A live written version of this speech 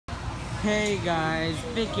Hey guys,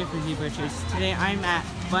 Vic here from Theme Park Chasers. Today I'm at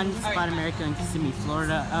Fun Spot America in Kissimmee,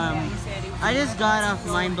 Florida. I just got off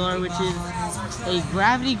Mind Blower, which is a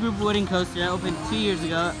gravity group wooden coaster that opened 2 years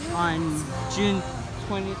ago on June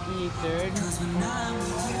 23rd.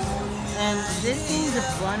 And this thing is a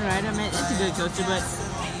fun ride. I mean, it's a good coaster, but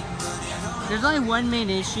there's only one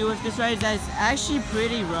main issue with this ride, is that it's actually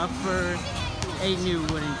pretty rough for a new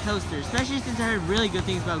wooden coaster, especially since I heard really good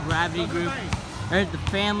things about Gravity Group. I heard the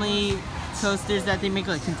family coasters that they make,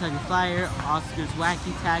 like Kentucky Flyer, Oscar's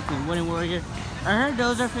Wacky Tack, and Wooden Warrior. I heard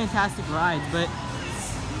those are fantastic rides, but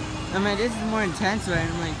I mean, this is more intense ride.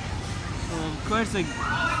 I'm like, well, of course, like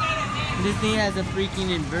this thing has a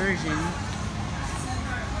freaking inversion,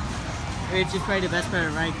 which is probably the best part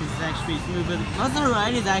of the ride because it's actually pretty smooth. But most of the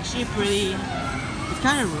ride is actually pretty. It's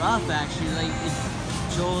kind of rough, actually. Like it's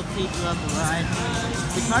jolty throughout the ride.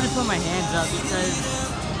 It's hard to put my hands up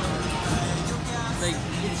because like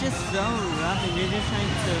it's just so rough, and you're just trying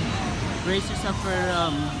to brace yourself for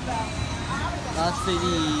lots of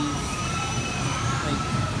these like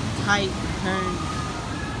tight turns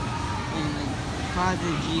and like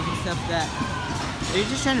positive G's and stuff that you're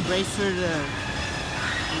just trying to brace for the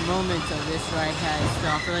moments of this ride has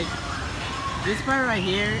to offer. Like this part right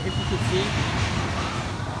here, if you could see,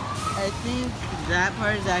 I think that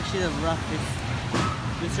part is actually the roughest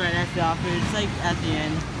this ride has to offer. It's like at the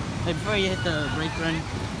end, like before you hit the brake run.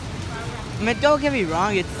 I mean, don't get me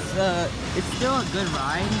wrong, it's still a good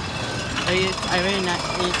ride. I rated an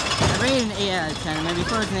 8 out of 10. I mean,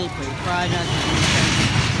 before it was an 8.5, now it's an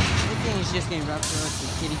 8. This thing is just getting rough. So it's the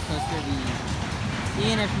kiddie coaster, the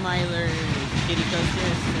E&F Myler kiddie coaster.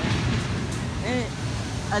 And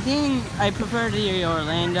I think I prefer the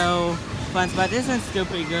Orlando Fun Spot. This one's still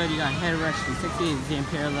pretty good. You got Head Rush 360,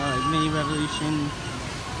 Zamperla, like Mini Revolution,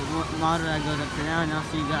 the model that goes up for now, and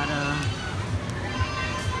also you got the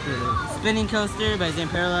spinning coaster by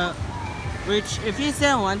Zamperla, which if you sit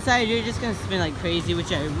on one side, you're just gonna spin like crazy,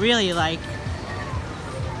 which I really like.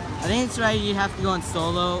 I think it's right, you have to go on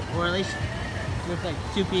solo, or at least with like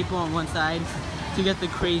 2 people on one side to get the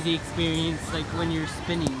crazy experience, like when you're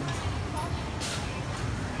spinning.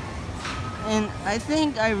 And I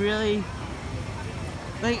think I really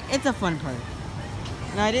like, it's a fun park.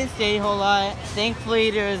 Now I didn't stay a whole lot. Thankfully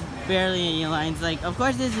there's barely any lines. Like, of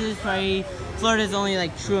course this is probably Florida's only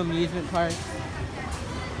like true amusement park.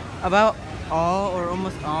 About all or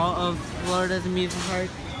almost all of Florida's amusement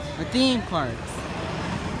parks are theme parks.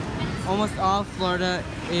 Almost all of Florida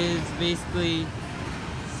is basically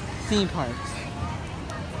theme parks.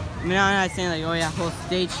 I mean, I'm not saying like, oh yeah, whole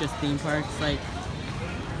state's just theme parks. Like,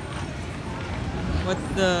 what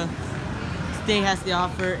the state has to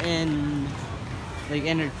offer in like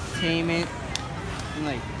entertainment and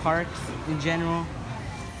like parks in general,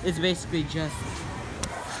 it's basically just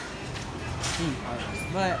theme parks.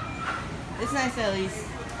 But it's nice at least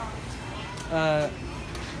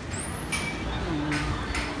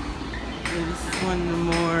this is one of the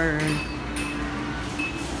more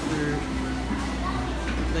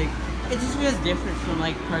like, it just feels different from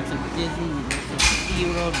like parts of Disney,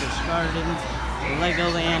 SeaWorld, Busch Gardens,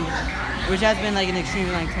 Legoland, which has been like an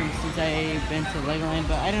extremely long time since I've been to Legoland,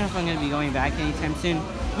 but I don't know if I'm going to be going back anytime soon.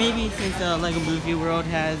 Maybe since Lego Movie World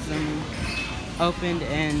has opened,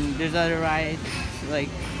 and there's other rides like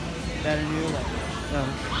that are new, like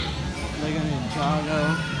Lego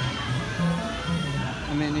Ninjago.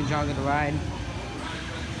 I mean, Ninjago the ride.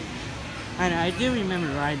 I know, I do remember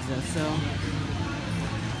rides though, so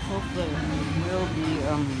hopefully we will be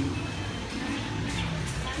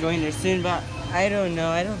going there soon, but I don't know,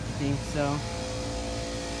 I don't think so.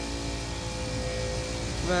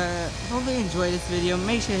 But hopefully you enjoy this video.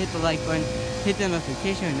 Make sure to hit the like button, hit the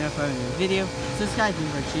notification and notify when there's a video. Subscribe to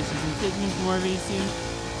our channel and stay tuned for more videos soon.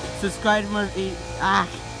 Subscribe to more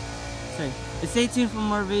Stay tuned for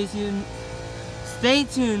more videos soon. Stay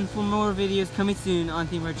tuned for more videos coming soon on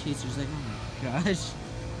Theme Park Chasers. Like, oh my gosh.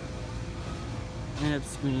 I ended up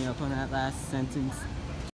screwing up on that last sentence.